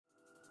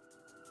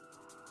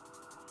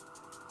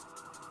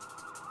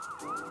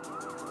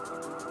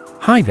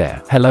Hi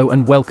there, hello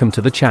and welcome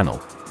to the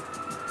channel.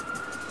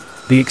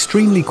 The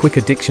extremely quick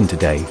addition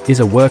today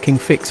is a working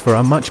fix for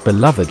our much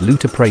beloved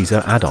Loot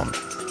Appraiser add-on.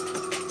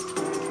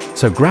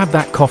 So grab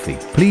that coffee,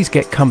 please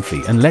get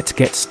comfy and let's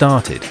get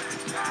started.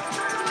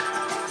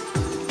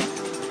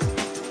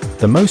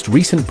 The most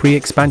recent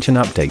pre-expansion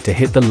update to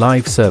hit the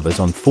live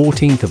servers on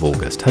 14th of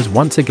August has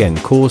once again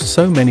caused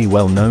so many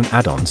well-known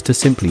add-ons to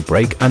simply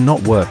break and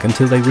not work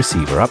until they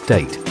receive our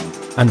update.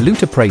 And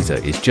Loot Appraiser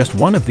is just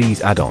one of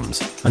these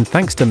add-ons, and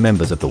thanks to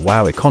members of the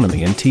WoW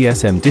Economy and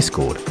TSM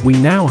Discord, we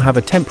now have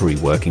a temporary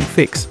working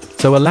fix,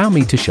 so allow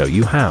me to show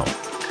you how.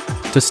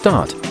 To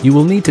start, you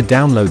will need to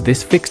download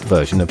this fixed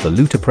version of the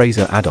Loot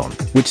Appraiser add-on,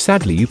 which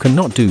sadly you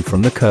cannot do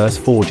from the Curse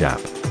Forge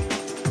app.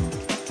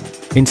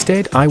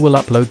 Instead, I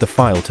will upload the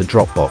file to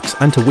Dropbox,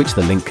 and to which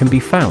the link can be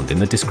found in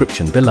the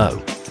description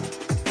below.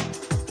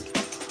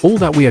 All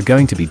that we are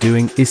going to be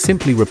doing is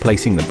simply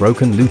replacing the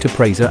broken Loot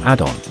Appraiser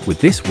add-on with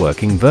this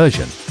working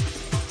version.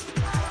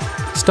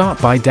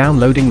 Start by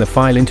downloading the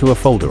file into a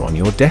folder on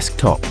your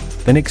desktop,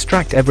 then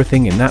extract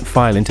everything in that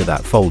file into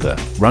that folder,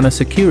 run a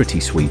security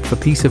sweep for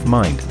peace of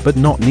mind, but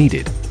not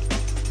needed.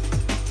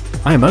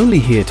 I am only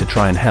here to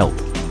try and help.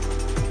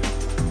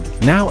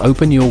 Now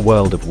open your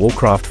World of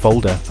Warcraft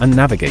folder and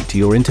navigate to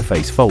your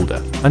interface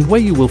folder, and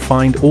where you will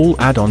find all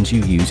add-ons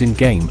you use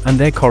in-game and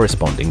their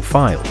corresponding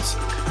files.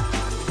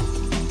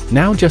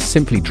 Now just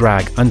simply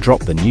drag and drop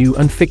the new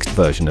and fixed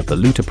version of the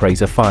Loot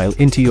Appraiser file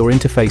into your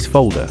interface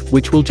folder,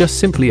 which will just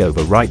simply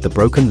overwrite the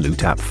broken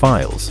Loot app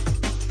files.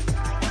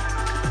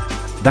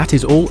 That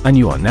is all, and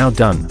you are now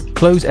done.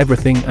 Close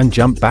everything and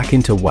jump back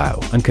into WoW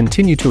and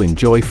continue to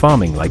enjoy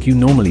farming like you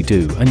normally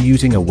do and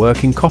using a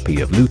working copy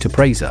of Loot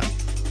Appraiser.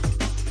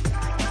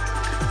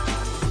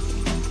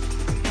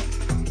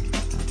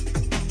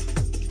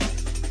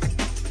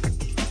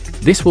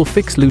 This will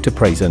fix Loot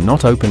Appraiser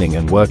not opening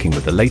and working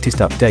with the latest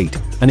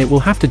update, and it will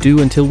have to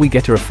do until we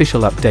get an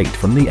official update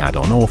from the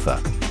add-on author.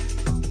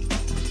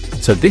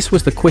 So this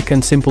was the quick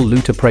and simple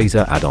Loot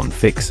Appraiser add-on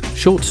fix,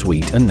 short,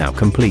 sweet and now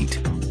complete.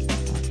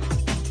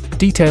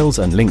 Details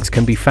and links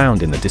can be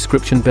found in the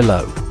description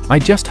below. I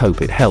just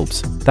hope it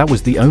helps. That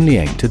was the only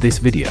aim to this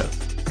video.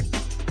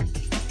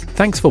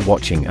 Thanks for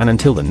watching, and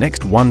until the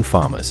next one,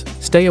 farmers,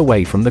 stay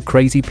away from the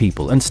crazy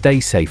people and stay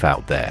safe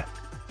out there.